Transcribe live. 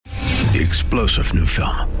The explosive new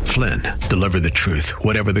film, Flynn, deliver the truth,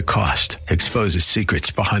 whatever the cost, exposes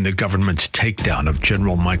secrets behind the government's takedown of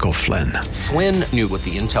General Michael Flynn. Flynn knew what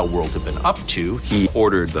the intel world had been up to. He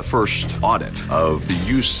ordered the first audit of the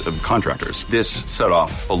use of contractors. This set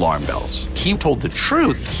off alarm bells. He told the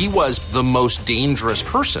truth. He was the most dangerous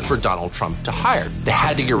person for Donald Trump to hire. They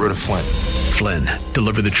had to get rid of Flynn. Flynn,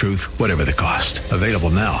 deliver the truth, whatever the cost. Available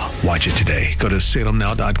now. Watch it today. Go to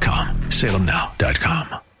salemnow.com.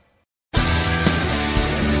 salemnow.com.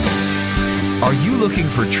 Are you looking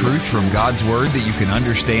for truth from God's Word that you can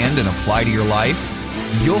understand and apply to your life?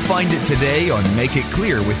 You'll find it today on Make It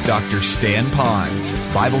Clear with Dr. Stan Ponz,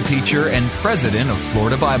 Bible teacher and president of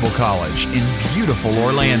Florida Bible College in beautiful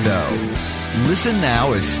Orlando. Listen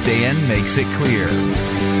now as Stan makes it clear.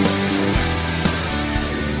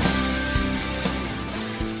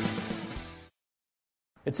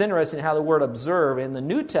 It's interesting how the word observe in the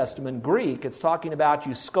New Testament Greek, it's talking about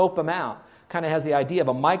you scope them out. Kind of has the idea of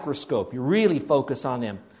a microscope. You really focus on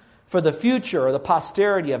them. For the future or the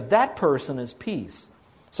posterity of that person is peace.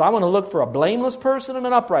 So I want to look for a blameless person and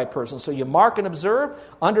an upright person. So you mark and observe,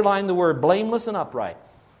 underline the word blameless and upright.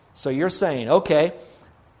 So you're saying, okay,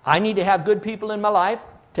 I need to have good people in my life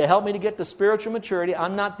to help me to get to spiritual maturity.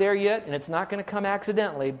 I'm not there yet, and it's not going to come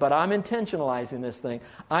accidentally, but I'm intentionalizing this thing.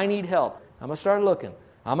 I need help. I'm going to start looking.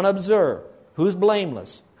 I'm going to observe who's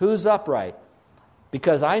blameless, who's upright,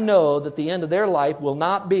 because I know that the end of their life will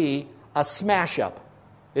not be a smash-up.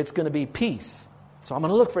 It's going to be peace. So I'm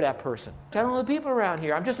going to look for that person. I don't know the people around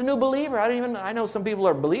here. I'm just a new believer. I know some people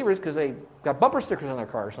are believers because they got bumper stickers on their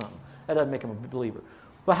car or something. That doesn't make them a believer.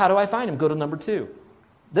 Well, how do I find them? Go to number 2.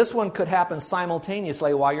 This one could happen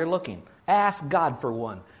simultaneously while you're looking. Ask God for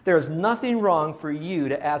one. There is nothing wrong for you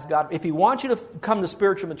to ask God. If He wants you to come to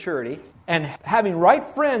spiritual maturity, and having right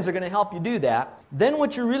friends are going to help you do that, then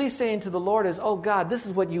what you're really saying to the Lord is, oh God, this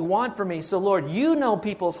is what you want for me. So Lord, you know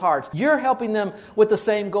people's hearts. You're helping them with the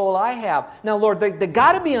same goal I have. Now Lord, they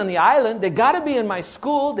got to be on the island. They got to be in my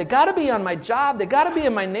school. They got to be on my job. They got to be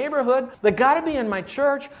in my neighborhood. They got to be in my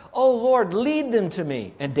church. Oh Lord, lead them to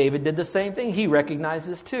me. And David did the same thing. He recognized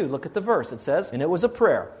this too. Look at the verse. It says, and it was a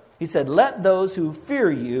prayer. He said, let those who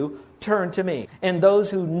fear you turn to me, and those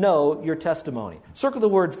who know your testimony. Circle the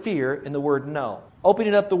word fear and the word know.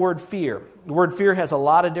 Opening up the word fear. The word fear has a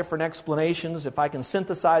lot of different explanations. If I can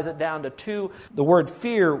synthesize it down to 2, the word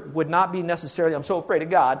fear would not be necessarily, I'm so afraid of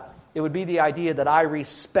God. It would be the idea that I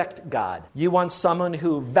respect God. You want someone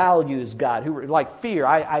who values God, who like fear.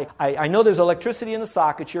 I know there's electricity in the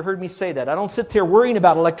sockets. You heard me say that. I don't sit there worrying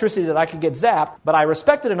about electricity that I could get zapped, but I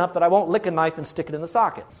respect it enough that I won't lick a knife and stick it in the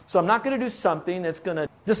socket. So I'm not going to do something that's going to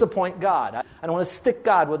disappoint God. I don't want to stick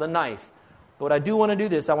God with a knife. But what I do want to do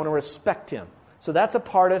this, I want to respect Him. So that's a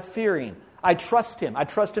part of fearing. I trust Him. I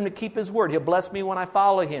trust Him to keep His word. He'll bless me when I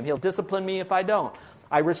follow Him. He'll discipline me if I don't.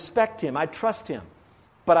 I respect Him. I trust Him.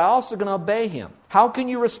 But I'm also going to obey Him. How can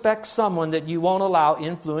you respect someone that you won't allow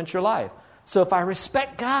influence your life? So if I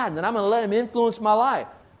respect God, then I'm going to let Him influence my life.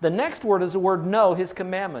 The next word is the word know, His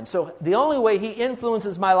commandments. So the only way He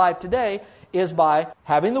influences my life today is by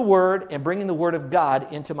having the Word and bringing the Word of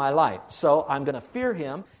God into my life. So I'm going to fear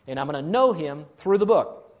Him, and I'm going to know Him through the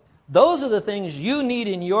book. Those are the things you need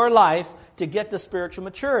in your life to get to spiritual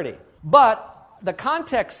maturity. But the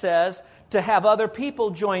context says to have other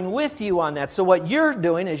people join with you on that. So what you're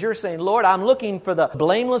doing is you're saying, Lord, I'm looking for the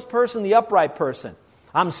blameless person, the upright person.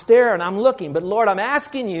 I'm staring, I'm looking, but Lord, I'm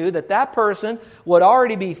asking you that that person would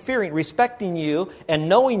already be fearing, respecting you, and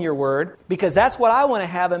knowing your word, because that's what I want to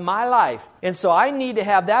have in my life. And so I need to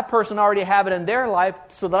have that person already have it in their life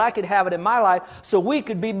so that I could have it in my life, so we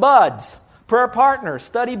could be buds, prayer partners,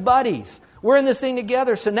 study buddies. We're in this thing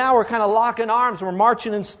together, so now we're kind of locking arms. We're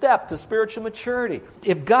marching in step to spiritual maturity.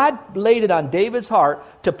 If God laid it on David's heart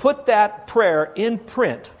to put that prayer in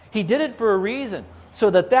print, He did it for a reason, so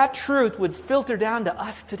that that truth would filter down to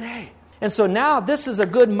us today. And so now this is a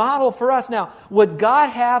good model for us. Now, would God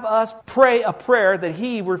have us pray a prayer that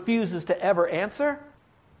He refuses to ever answer?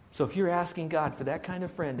 So if you're asking God for that kind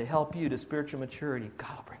of friend to help you to spiritual maturity,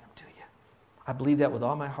 God will bring them to you. I believe that with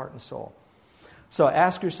all my heart and soul. So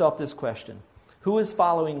ask yourself this question. Who is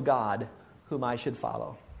following God whom I should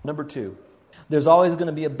follow? Number 2, there's always going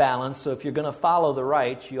to be a balance. So if you're going to follow the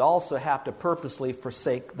right, you also have to purposely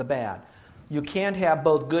forsake the bad. You can't have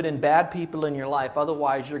both good and bad people in your life.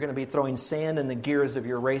 Otherwise, you're going to be throwing sand in the gears of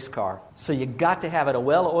your race car. So you've got to have it a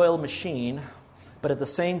well-oiled machine, but at the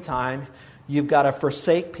same time, you've got to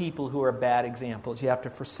forsake people who are bad examples. You have to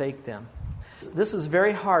forsake them. This is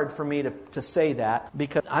very hard for me to say that,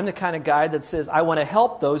 because I'm the kind of guy that says I want to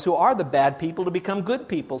help those who are the bad people to become good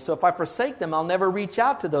people. So if I forsake them, I'll never reach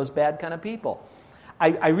out to those bad kind of people.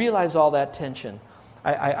 I realize all that tension.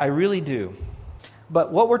 I really do.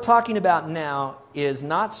 But what we're talking about now is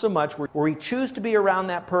not so much where we choose to be around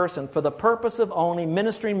that person for the purpose of only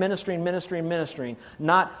ministering,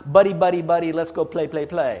 not buddy, let's go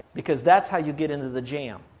play. Because that's how you get into the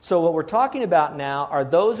jam. So what we're talking about now are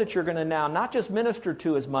those that you're going to now not just minister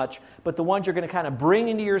to as much, but the ones you're going to kind of bring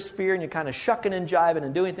into your sphere and you're kind of shucking and jiving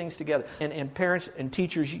and doing things together. And parents and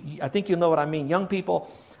teachers, I think you'll know what I mean. Young people,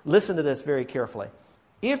 listen to this very carefully.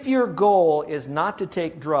 If your goal is not to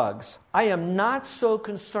take drugs, I am not so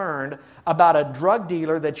concerned about a drug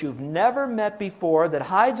dealer that you've never met before that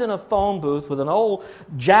hides in a phone booth with an old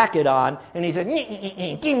jacket on, and he said,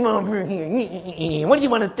 "Come over here. What do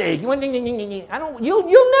you want to take? You'll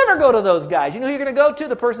never go to those guys. You know who you're going to go to?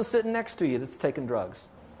 The person sitting next to you that's taking drugs,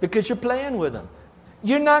 because you're playing with them.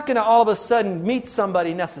 You're not going to all of a sudden meet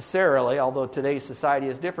somebody necessarily, although today's society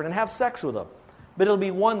is different, and have sex with them. But it'll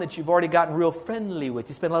be one that you've already gotten real friendly with.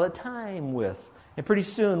 You spend a lot of time with. And pretty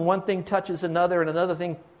soon, one thing touches another, and another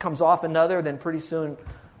thing comes off another. Then pretty soon,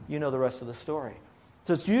 you know the rest of the story.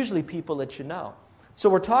 So it's usually people that you know. So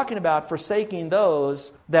we're talking about forsaking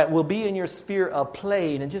those that will be in your sphere of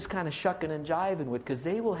play and just kind of shucking and jiving with, because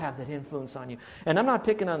they will have that influence on you. And I'm not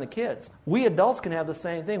picking on the kids. We adults can have the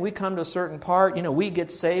same thing. We come to a certain part, we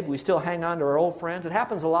get saved, we still hang on to our old friends. It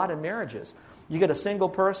happens a lot in marriages. You get a single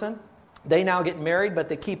person. They now get married, but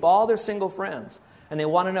they keep all their single friends. And they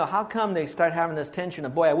want to know, how come they start having this tension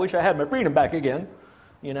of, boy, I wish I had my freedom back again.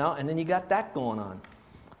 And then you got that going on.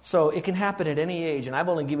 So it can happen at any age, and I've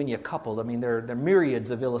only given you a couple. I mean, there are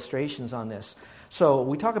myriads of illustrations on this. So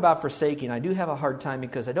we talk about forsaking. I do have a hard time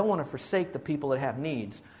because I don't want to forsake the people that have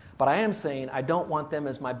needs. But I am saying I don't want them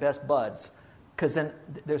as my best buds, because then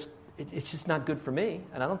it's just not good for me,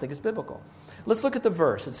 and I don't think it's biblical. Let's look at the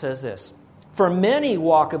verse. It says this. For many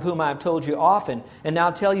walk, of whom I have told you often, and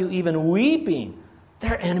now tell you even weeping,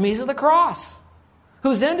 they're enemies of the cross,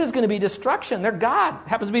 whose end is going to be destruction. Their God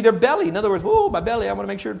happens to be their belly. In other words, my belly, I want to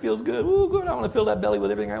make sure it feels good. Good, I want to fill that belly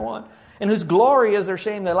with everything I want. And whose glory is their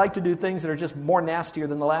shame. They like to do things that are just more nastier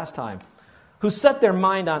than the last time. Who set their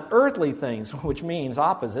mind on earthly things, which means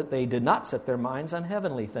opposite. They did not set their minds on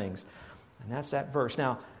heavenly things. And that's that verse.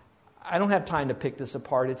 Now, I don't have time to pick this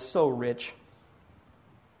apart. It's so rich.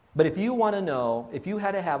 But if you want to know, if you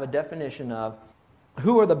had to have a definition of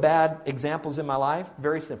who are the bad examples in my life,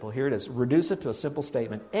 very simple. Here it is. Reduce it to a simple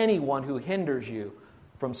statement. Anyone who hinders you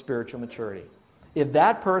from spiritual maturity. If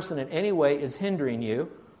that person in any way is hindering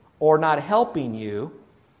you or not helping you,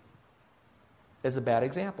 is a bad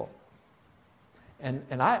example.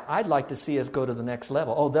 And I'd like to see us go to the next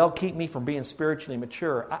level. Oh, they'll keep me from being spiritually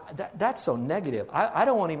mature. That's so negative. I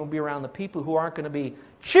don't want to even be around the people who aren't going to be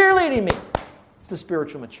cheerleading me to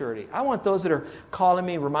spiritual maturity. I want those that are calling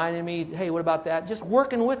me, reminding me, hey, what about that? Just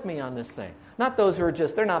working with me on this thing. Not those who are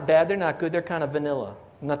they're not bad, they're not good, they're kind of vanilla.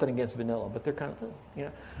 Nothing against vanilla, but they're kind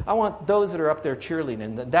of, I want those that are up there cheerleading,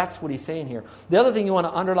 and that's what he's saying here. The other thing you want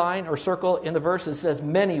to underline or circle in the verse, it says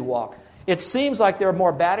many walk. It seems like there are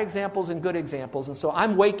more bad examples and good examples, and so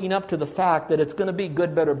I'm waking up to the fact that it's going to be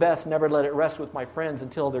good, better, best. Never let it rest with my friends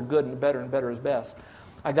until they're good and better is best.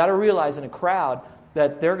 I got to realize in a crowd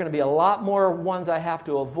that there are going to be a lot more ones I have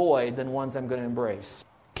to avoid than ones I'm going to embrace.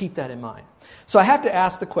 Keep that in mind. So I have to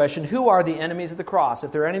ask the question, who are the enemies of the cross?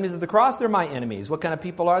 If they're enemies of the cross, they're my enemies. What kind of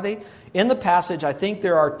people are they? In the passage, I think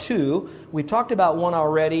there are two. We've talked about one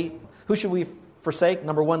already. Who should we forsake?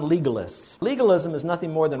 Number one, legalists. Legalism is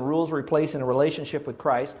nothing more than rules replacing a relationship with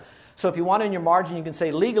Christ. So if you want in your margin, you can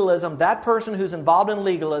say legalism, that person who's involved in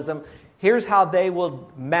legalism, here's how they will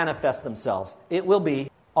manifest themselves. It will be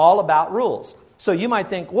all about rules. So you might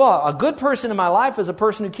think, well, a good person in my life is a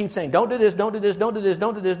person who keeps saying, don't do this, don't do this, don't do this,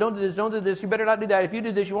 don't do this, don't do this, don't do this, you better not do that. If you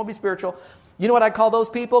do this, you won't be spiritual. You know what I call those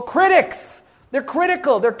people? Critics. They're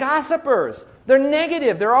critical. They're gossipers. They're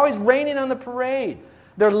negative. They're always raining on the parade.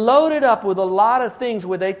 They're loaded up with a lot of things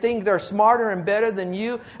where they think they're smarter and better than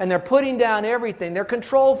you, and they're putting down everything. They're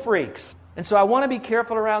control freaks. And so I want to be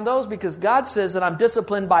careful around those because God says that I'm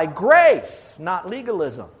disciplined by grace, not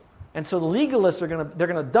legalism. And so the legalists they're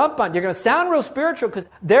going to dump on, you're going to sound real spiritual because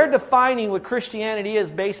they're defining what Christianity is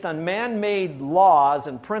based on man-made laws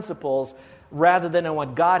and principles rather than on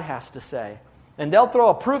what God has to say. And they'll throw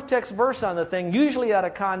a proof text verse on the thing, usually out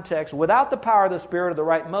of context, without the power of the Spirit or the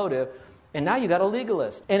right motive, and now you got a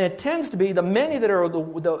legalist. And it tends to be the many that are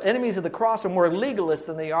the enemies of the cross are more legalists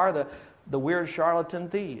than they are the weird charlatan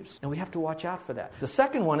thieves. And we have to watch out for that. The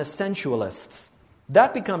second one is sensualists.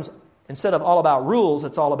 That becomes, instead of all about rules,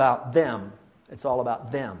 it's all about them. It's all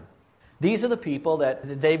about them. These are the people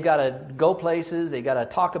that they've got to go places, they've got to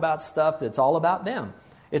talk about stuff that's all about them.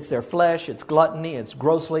 It's their flesh, it's gluttony, it's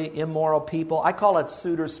grossly immoral people. I call it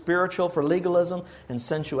pseudo-spiritual for legalism and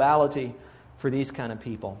sensuality for these kind of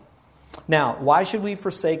people. Now, why should we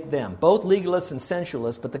forsake them? Both legalists and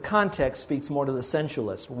sensualists, but the context speaks more to the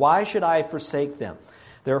sensualist. Why should I forsake them?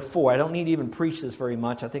 There are 4. I don't need to even preach this very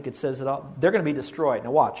much. I think it says it all. They're going to be destroyed.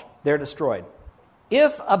 Now watch. They're destroyed.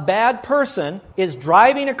 If a bad person is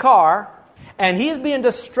driving a car and he's being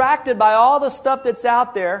distracted by all the stuff that's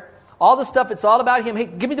out there, all the stuff, it's all about him. Hey,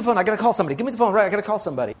 give me the phone. I got to call somebody. Give me the phone. Right, I got to call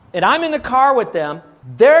somebody. And I'm in the car with them.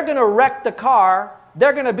 They're going to wreck the car.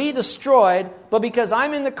 They're going to be destroyed. But because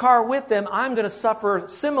I'm in the car with them, I'm going to suffer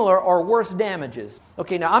similar or worse damages.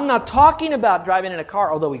 Okay, now I'm not talking about driving in a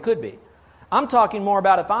car, although we could be. I'm talking more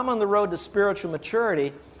about if I'm on the road to spiritual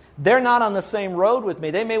maturity, they're not on the same road with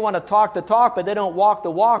me. They may want to talk the talk, but they don't walk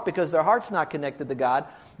the walk because their heart's not connected to God.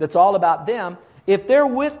 That's all about them. If they're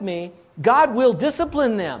with me, God will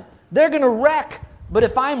discipline them. They're going to wreck. But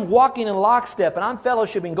if I'm walking in lockstep and I'm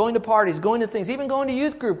fellowshipping, going to parties, going to things, even going to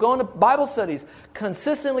youth group, going to Bible studies,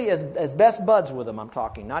 consistently as best buds with them, I'm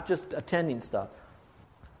talking, not just attending stuff.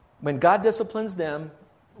 When God disciplines them,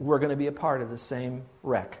 we're going to be a part of the same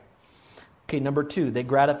wreck. Okay, number 2, they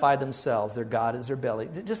gratify themselves. Their God is their belly.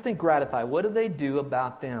 Just think gratify. What do they do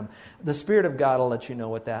about them? The Spirit of God will let you know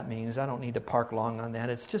what that means. I don't need to park long on that.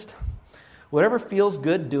 It's just whatever feels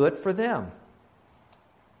good, do it for them.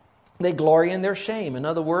 They glory in their shame. In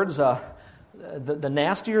other words, the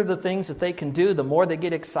nastier the things that they can do, the more they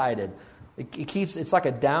get excited. It's like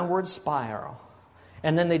a downward spiral.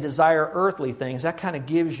 And then they desire earthly things. That kind of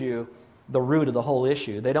gives you the root of the whole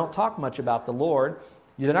issue. They don't talk much about the Lord.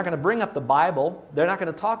 They're not going to bring up the Bible. They're not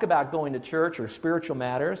going to talk about going to church or spiritual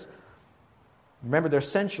matters. Remember, they're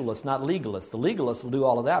sensualists, not legalists. The legalists will do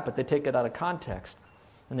all of that, but they take it out of context.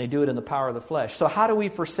 And they do it in the power of the flesh. So how do we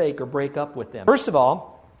forsake or break up with them? First of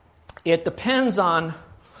all, it depends on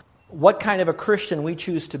what kind of a Christian we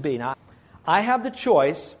choose to be. Now, I have the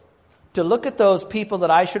choice to look at those people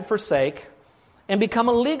that I should forsake and become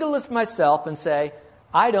a legalist myself and say,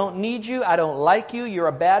 I don't need you, I don't like you, you're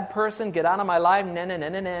a bad person, get out of my life,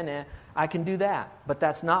 nah. I can do that, but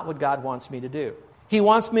that's not what God wants me to do. He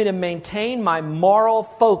wants me to maintain my moral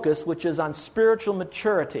focus, which is on spiritual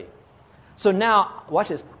maturity. So now, watch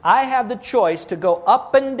this, I have the choice to go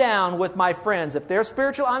up and down with my friends. If they're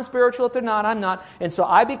spiritual, I'm spiritual. If they're not, I'm not. And so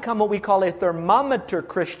I become what we call a thermometer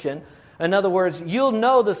Christian. In other words, you'll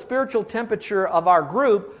know the spiritual temperature of our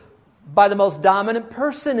group by the most dominant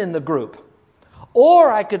person in the group.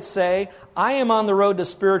 Or I could say, I am on the road to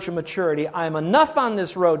spiritual maturity. I am enough on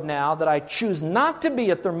this road now that I choose not to be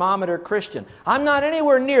a thermometer Christian. I'm not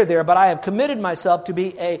anywhere near there, but I have committed myself to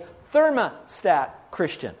be a thermostat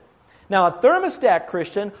Christian. Now, a thermostat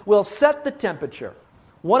Christian will set the temperature.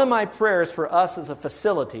 One of my prayers for us as a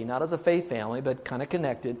facility, not as a faith family, but kind of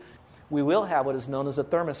connected, we will have what is known as a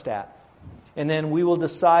thermostat. And then we will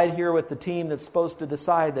decide here with the team that's supposed to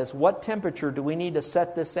decide this, what temperature do we need to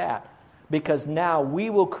set this at? Because now we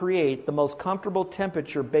will create the most comfortable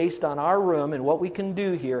temperature based on our room and what we can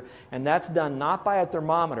do here. And that's done not by a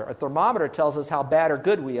thermometer. A thermometer tells us how bad or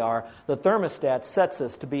good we are. The thermostat sets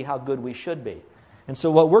us to be how good we should be. And so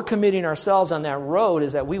what we're committing ourselves on that road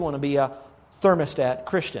is that we want to be a thermostat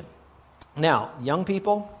Christian. Now, young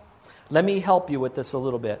people, let me help you with this a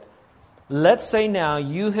little bit. Let's say now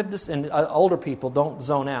you have this, and older people, don't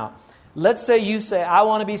zone out. Let's say you say, I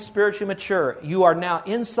want to be spiritually mature. You are now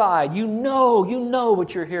inside. You know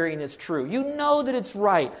what you're hearing is true. You know that it's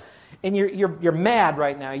right. And you're mad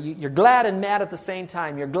right now. You're glad and mad at the same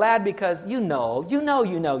time. You're glad because you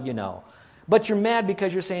know. But you're mad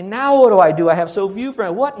because you're saying, now what do? I have so few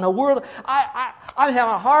friends. What in the world? I'm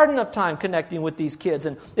having a hard enough time connecting with these kids.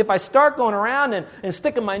 And if I start going around and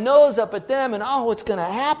sticking my nose up at them and, what's going to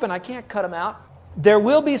happen? I can't cut them out. There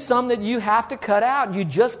will be some that you have to cut out. You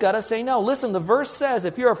just got to say no. Listen, the verse says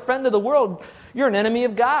if you're a friend of the world, you're an enemy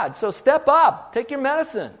of God. So step up. Take your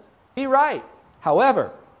medicine. Be right.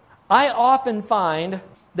 However, I often find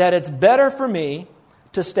that it's better for me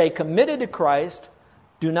to stay committed to Christ,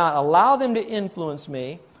 do not allow them to influence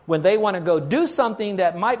me. When they want to go do something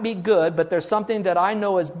that might be good, but there's something that I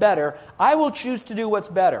know is better, I will choose to do what's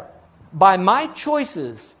better. By my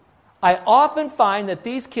choices, I often find that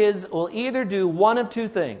these kids will either do one of two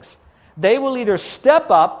things. They will either step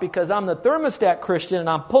up because I'm the thermostat Christian and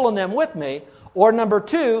I'm pulling them with me, or number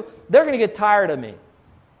two, they're going to get tired of me.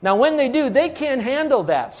 Now, when they do, they can't handle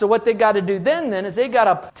that. So what they got to do then is they got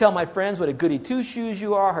to tell my friends what a goody two-shoes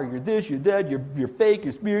you are, or you're this, you're that, you're fake,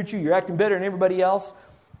 you're spiritual, you're acting better than everybody else.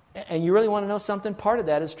 And you really want to know something? Part of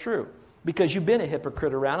that is true. Because you've been a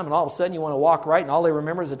hypocrite around them, and all of a sudden you want to walk right, and all they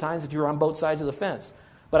remember is the times that you were on both sides of the fence.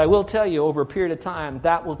 But I will tell you, over a period of time,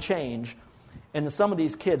 that will change. And some of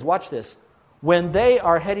these kids, watch this, when they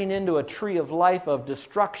are heading into a tree of life of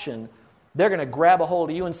destruction, they're going to grab a hold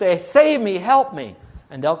of you and say, save me, help me.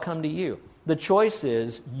 And they'll come to you. The choice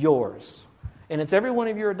is yours. And it's every one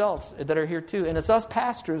of your adults that are here too. And it's us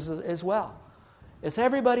pastors as well. It's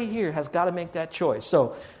everybody here has got to make that choice.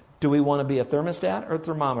 So, do we want to be a thermostat or a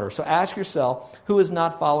thermometer? So ask yourself, who is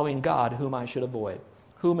not following God whom I should avoid?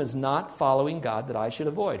 Whom is not following God that I should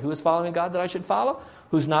avoid? Who is following God that I should follow?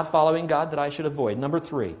 Who's not following God that I should avoid? Number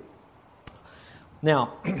 3.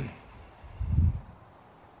 Now,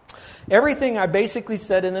 everything I basically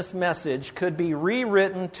said in this message could be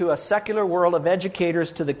rewritten to a secular world of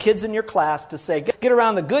educators to the kids in your class to say, get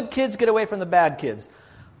around the good kids, get away from the bad kids.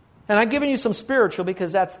 And I've given you some spiritual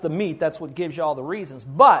because that's the meat, that's what gives you all the reasons.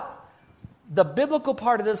 But the biblical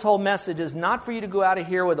part of this whole message is not for you to go out of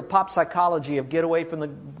here with a pop psychology of get away from the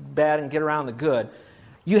bad and get around the good.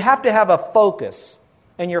 You have to have a focus.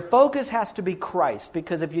 And your focus has to be Christ.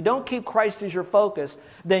 Because if you don't keep Christ as your focus,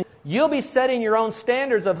 then you'll be setting your own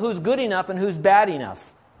standards of who's good enough and who's bad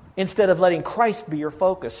enough, instead of letting Christ be your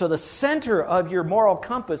focus. So the center of your moral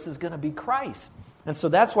compass is going to be Christ. And so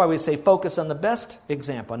that's why we say focus on the best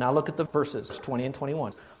example. Now look at the verses 20 and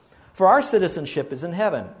 21. For our citizenship is in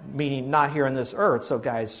heaven, meaning not here on this earth. So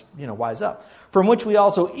guys, wise up. From which we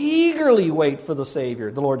also eagerly wait for the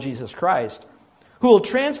Savior, the Lord Jesus Christ, who will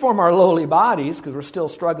transform our lowly bodies, because we're still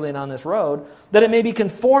struggling on this road, that it may be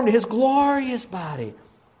conformed to His glorious body,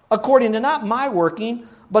 according to not my working,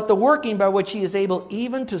 but the working by which He is able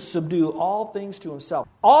even to subdue all things to Himself.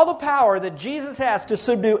 All the power that Jesus has to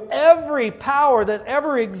subdue every power that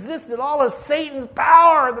ever existed, all of Satan's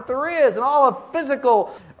power that there is, and all of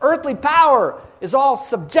physical, earthly power is all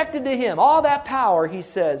subjected to Him. All that power, He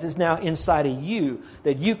says, is now inside of you,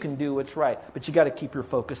 that you can do what's right. But you got to keep your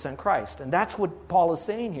focus on Christ. And that's what Paul is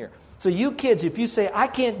saying here. So you kids, if you say, I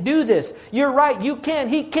can't do this, you're right, you can,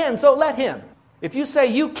 He can, so let Him. If you say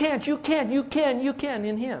you can't, you can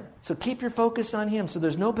in Him. So keep your focus on Him. So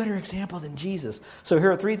there's no better example than Jesus. So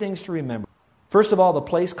here are 3 things to remember. First of all, the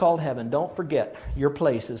place called heaven. Don't forget, your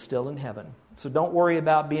place is still in heaven. So don't worry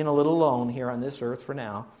about being a little alone here on this earth for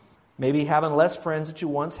now. Maybe having less friends that you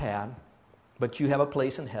once had, but you have a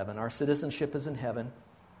place in heaven. Our citizenship is in heaven,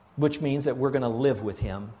 which means that we're going to live with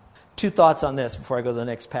Him. 2 thoughts on this before I go to the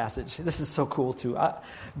next passage. This is so cool too.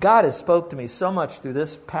 God has spoke to me so much through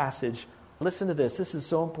this passage. Listen to this. This is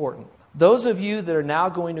so important. Those of you that are now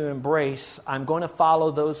going to embrace, I'm going to follow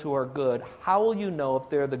those who are good. How will you know if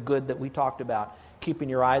they're the good that we talked about? Keeping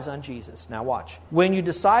your eyes on Jesus. Now watch. When you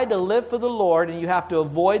decide to live for the Lord and you have to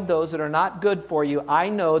avoid those that are not good for you, I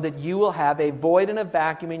know that you will have a void and a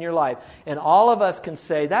vacuum in your life. And all of us can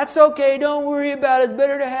say, that's okay, don't worry about it. It's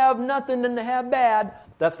better to have nothing than to have bad.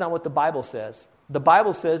 That's not what the Bible says. The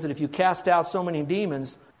Bible says that if you cast out so many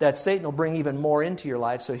demons, that Satan will bring even more into your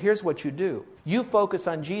life. So here's what you do. You focus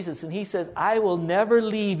on Jesus, and He says, I will never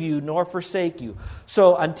leave you nor forsake you.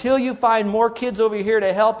 So until you find more kids over here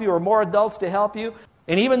to help you or more adults to help you,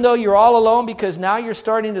 and even though you're all alone because now you're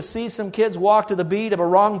starting to see some kids walk to the beat of a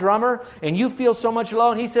wrong drummer, and you feel so much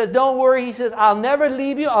alone, He says, don't worry. He says, I'll never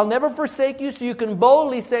leave you. I'll never forsake you. So you can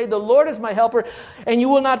boldly say, the Lord is my helper, and you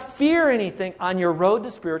will not fear anything on your road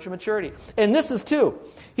to spiritual maturity. And this is too.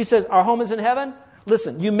 He says, our home is in heaven.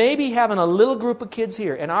 Listen, you may be having a little group of kids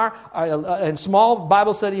here and small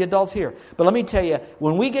Bible study adults here. But let me tell you,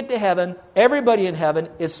 when we get to heaven, everybody in heaven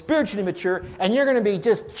is spiritually mature, and you're going to be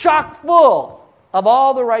just chock full of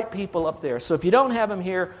all the right people up there. So if you don't have them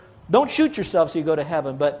here, don't shoot yourself so you go to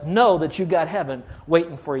heaven, but know that you got heaven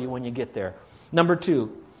waiting for you when you get there. Number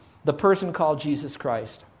 2, the person called Jesus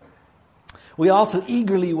Christ. We also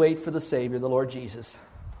eagerly wait for the Savior, the Lord Jesus.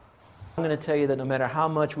 I'm going to tell you that no matter how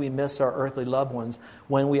much we miss our earthly loved ones,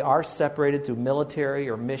 when we are separated through military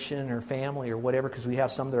or mission or family or whatever, because we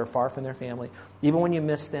have some that are far from their family, even when you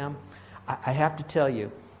miss them, I have to tell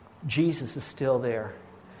you, Jesus is still there.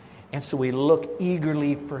 And so we look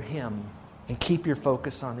eagerly for Him, and keep your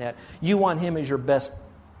focus on that. You want Him as your best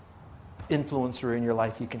influencer in your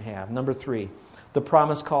life you can have. Number 3, the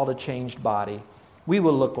promise called a changed body. We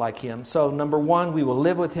will look like Him. So number 1, we will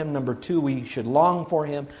live with Him. Number 2, we should long for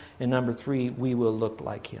Him. And number 3, we will look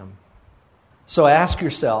like Him. So ask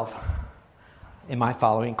yourself, am I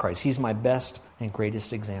following Christ? He's my best and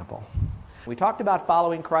greatest example. We talked about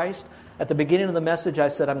following Christ. At the beginning of the message, I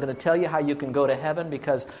said, I'm going to tell you how you can go to heaven,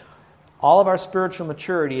 because all of our spiritual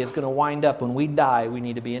maturity is going to wind up when we die. We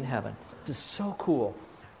need to be in heaven. This is so cool.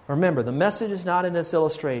 Remember, the message is not in this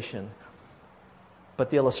illustration,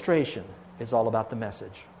 but the illustration is all about the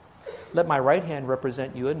message. Let my right hand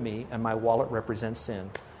represent you and me, and my wallet represents sin.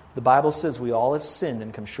 The Bible says we all have sinned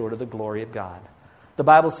and come short of the glory of God. The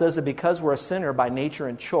Bible says that because we're a sinner by nature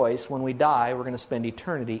and choice, when we die, we're going to spend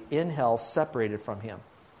eternity in hell separated from Him.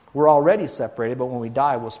 We're already separated, but when we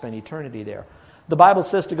die, we'll spend eternity there. The Bible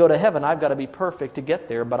says to go to heaven, I've got to be perfect to get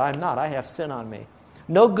there, but I'm not. I have sin on me.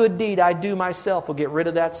 No good deed I do myself will get rid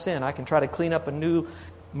of that sin. I can try to clean up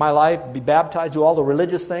my life, be baptized, do all the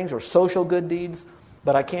religious things or social good deeds,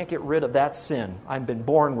 but I can't get rid of that sin. I've been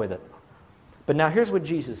born with it. But now here's what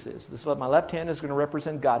Jesus is. This is what my left hand is going to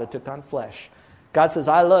represent God who took on flesh. God says,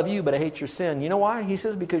 I love you, but I hate your sin. You know why? He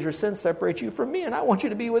says, because your sin separates you from me, and I want you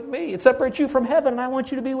to be with me. It separates you from heaven, and I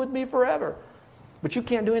want you to be with me forever. But you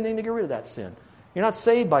can't do anything to get rid of that sin. You're not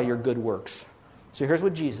saved by your good works. So here's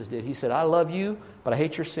what Jesus did. He said, I love you, but I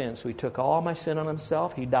hate your sin. So He took all my sin on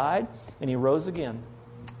Himself. He died, and He rose again.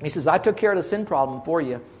 He says, I took care of the sin problem for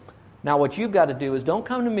you. Now what you've got to do is don't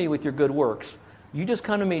come to me with your good works. You just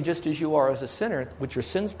come to me just as you are as a sinner, with your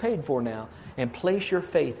sins paid for now, and place your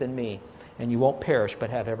faith in me, and you won't perish but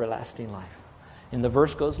have everlasting life. And the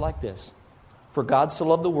verse goes like this. For God so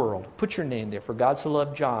loved the world. Put your name there. For God so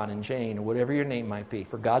loved John and Jane, or whatever your name might be.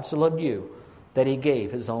 For God so loved you, that He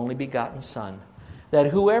gave His only begotten Son. That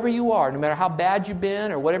whoever you are, no matter how bad you've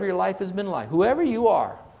been or whatever your life has been like, whoever you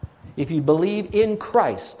are, if you believe in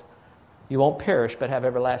Christ, you won't perish but have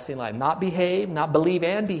everlasting life. Not behave, not believe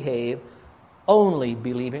and behave, only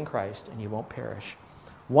believe in Christ and you won't perish.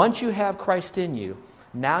 Once you have Christ in you,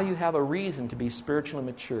 now you have a reason to be spiritually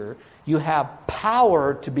mature. You have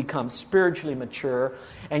power to become spiritually mature,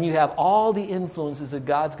 and you have all the influences that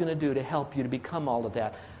God's going to do to help you to become all of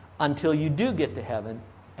that until you do get to heaven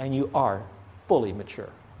and you are fully mature.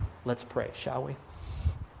 Let's pray, shall we?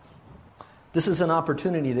 This is an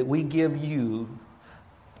opportunity that we give you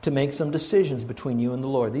to make some decisions between you and the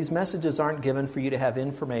Lord. These messages aren't given for you to have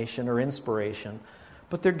information or inspiration,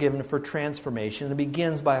 but they're given for transformation. And it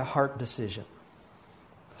begins by a heart decision.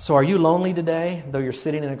 So are you lonely today, though you're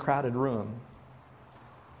sitting in a crowded room?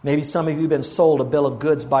 Maybe some of you have been sold a bill of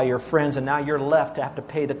goods by your friends, and now you're left to have to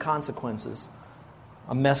pay the consequences.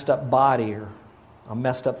 A messed up body, or a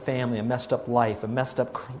messed up family, a messed up life, a messed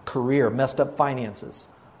up career, messed up finances.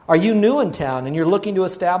 Are you new in town and you're looking to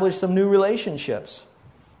establish some new relationships?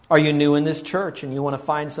 Are you new in this church and you want to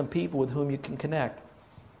find some people with whom you can connect?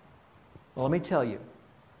 Well, let me tell you,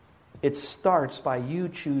 it starts by you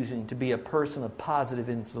choosing to be a person of positive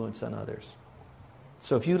influence on others.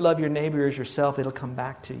 So if you love your neighbor as yourself, it'll come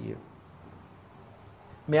back to you.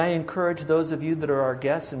 May I encourage those of you that are our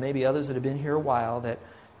guests and maybe others that have been here a while that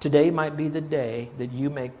today might be the day that you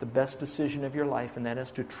make the best decision of your life, and that is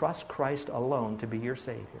to trust Christ alone to be your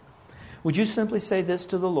Savior. Would you simply say this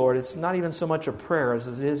to the Lord? It's not even so much a prayer as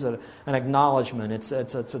it is an acknowledgement. It's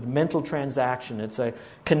a mental transaction. It's a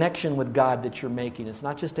connection with God that you're making. It's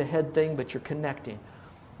not just a head thing, but you're connecting.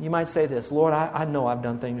 You might say this, Lord, I know I've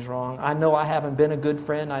done things wrong. I know I haven't been a good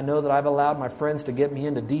friend. I know that I've allowed my friends to get me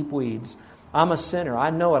into deep weeds. I'm a sinner. I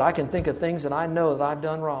know it. I can think of things that I know that I've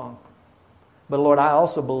done wrong. But Lord, I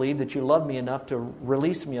also believe that you love me enough to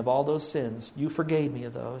release me of all those sins. You forgave me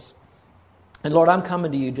of those. And Lord, I'm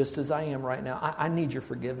coming to you just as I am right now. I need your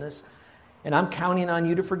forgiveness. And I'm counting on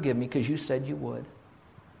you to forgive me because you said you would.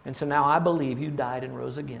 And so now I believe you died and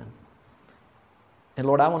rose again. And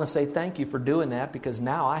Lord, I want to say thank you for doing that, because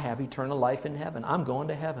now I have eternal life in heaven. I'm going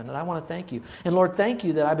to heaven, and I want to thank you. And Lord, thank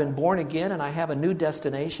you that I've been born again and I have a new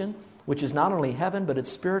destination, which is not only heaven, but it's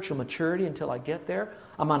spiritual maturity until I get there.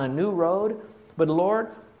 I'm on a new road. But Lord,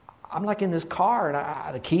 I'm like in this car,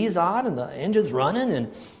 and the key's on and the engine's running,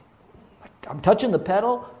 and I'm touching the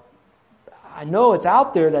pedal. I know it's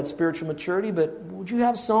out there, that spiritual maturity, but would you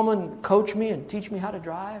have someone coach me and teach me how to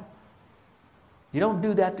drive? You don't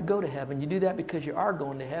do that to go to heaven. You do that because you are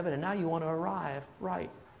going to heaven, and now you want to arrive right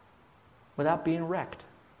without being wrecked.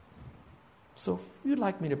 So if you'd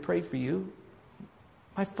like me to pray for you,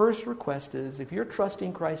 my first request is, if you're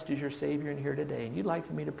trusting Christ as your Savior in here today, and you'd like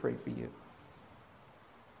for me to pray for you.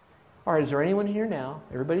 All right, is there anyone here now,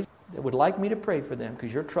 everybody, that would like me to pray for them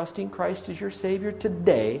because you're trusting Christ as your Savior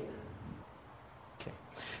today? Okay.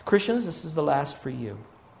 Christians, this is the last for you.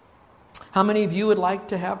 How many of you would like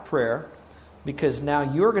to have prayer because now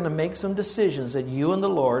you're going to make some decisions that you and the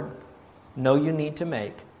Lord know you need to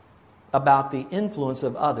make about the influence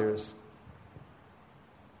of others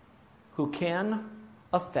who can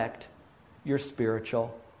affect your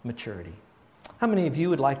spiritual maturity? How many of you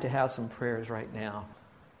would like to have some prayers right now?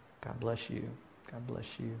 God bless you. God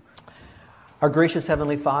bless you. Our gracious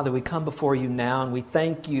Heavenly Father, we come before you now and we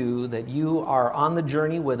thank you that you are on the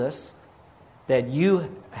journey with us, that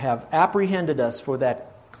you have apprehended us for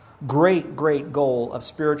that great, great goal of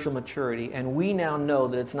spiritual maturity, and we now know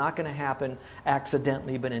that it's not going to happen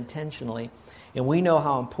accidentally but intentionally, and we know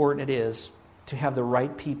how important it is to have the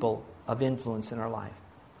right people of influence in our life.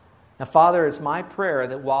 Now, Father, it's my prayer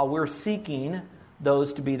that while we're seeking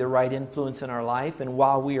those to be the right influence in our life, and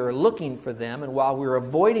while we are looking for them, and while we're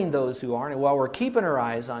avoiding those who aren't, and while we're keeping our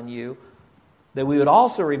eyes on you, that we would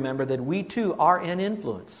also remember that we too are an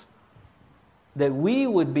influence. That we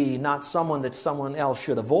would be not someone that someone else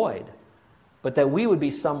should avoid, but that we would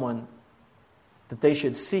be someone that they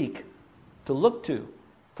should seek to look to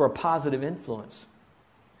for a positive influence,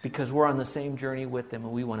 because we're on the same journey with them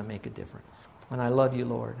and we want to make a difference. And I love you,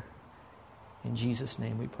 Lord. In Jesus'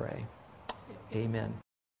 name we pray. Amen.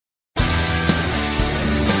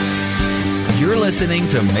 You're listening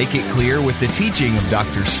to Make It Clear with the teaching of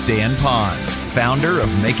Dr. Stan Ponz, founder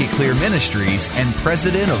of Make It Clear Ministries and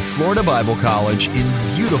president of Florida Bible College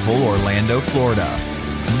in beautiful Orlando, Florida.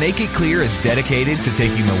 Make It Clear is dedicated to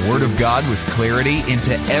taking the Word of God with clarity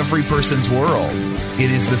into every person's world.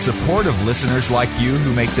 It is the support of listeners like you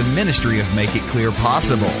who make the ministry of Make It Clear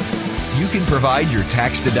possible. You can provide your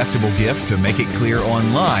tax-deductible gift to Make It Clear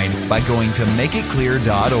online by going to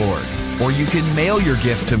makeitclear.org. Or you can mail your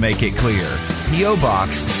gift to Make It Clear, P.O.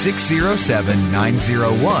 Box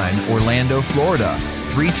 607901, Orlando, Florida,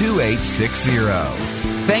 32860.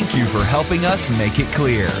 Thank you for helping us make it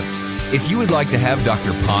clear. If you would like to have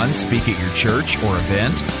Dr. Ponz speak at your church or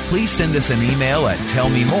event, please send us an email at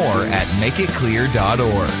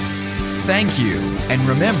tellmemore@makeitclear.org. Thank you, and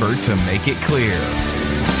remember to make it clear.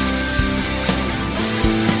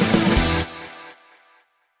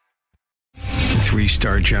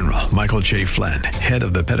 Three-star General Michael J. Flynn, head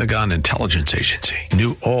of the Pentagon Intelligence Agency,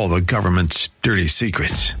 knew all the government's dirty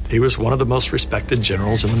secrets. He was one of the most respected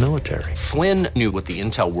generals in the military. Flynn knew what the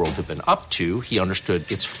intel world had been up to. He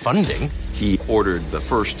understood its funding. He ordered the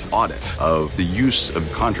first audit of the use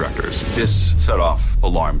of contractors. This set off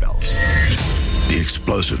alarm bells. The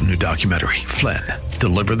explosive new documentary, Flynn,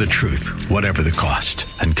 Deliver the Truth, Whatever the Cost,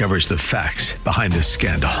 uncovers the facts behind this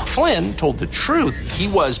scandal. Flynn told the truth. He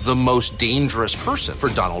was the most dangerous person for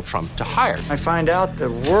Donald Trump to hire. I find out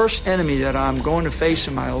the worst enemy that I'm going to face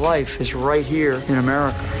in my life is right here in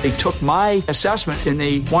America. They took my assessment and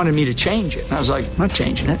they wanted me to change it. And I was like, I'm not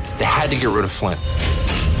changing it. They had to get rid of Flynn.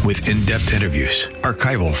 With in-depth interviews,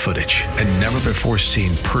 archival footage, and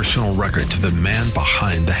never-before-seen personal records of the man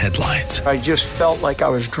behind the headlines. I just felt like I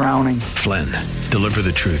was drowning. Flynn, Deliver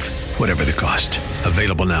the Truth, Whatever the Cost.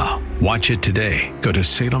 Available now. Watch it today. Go to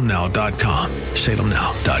salemnow.com.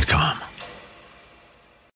 salemnow.com.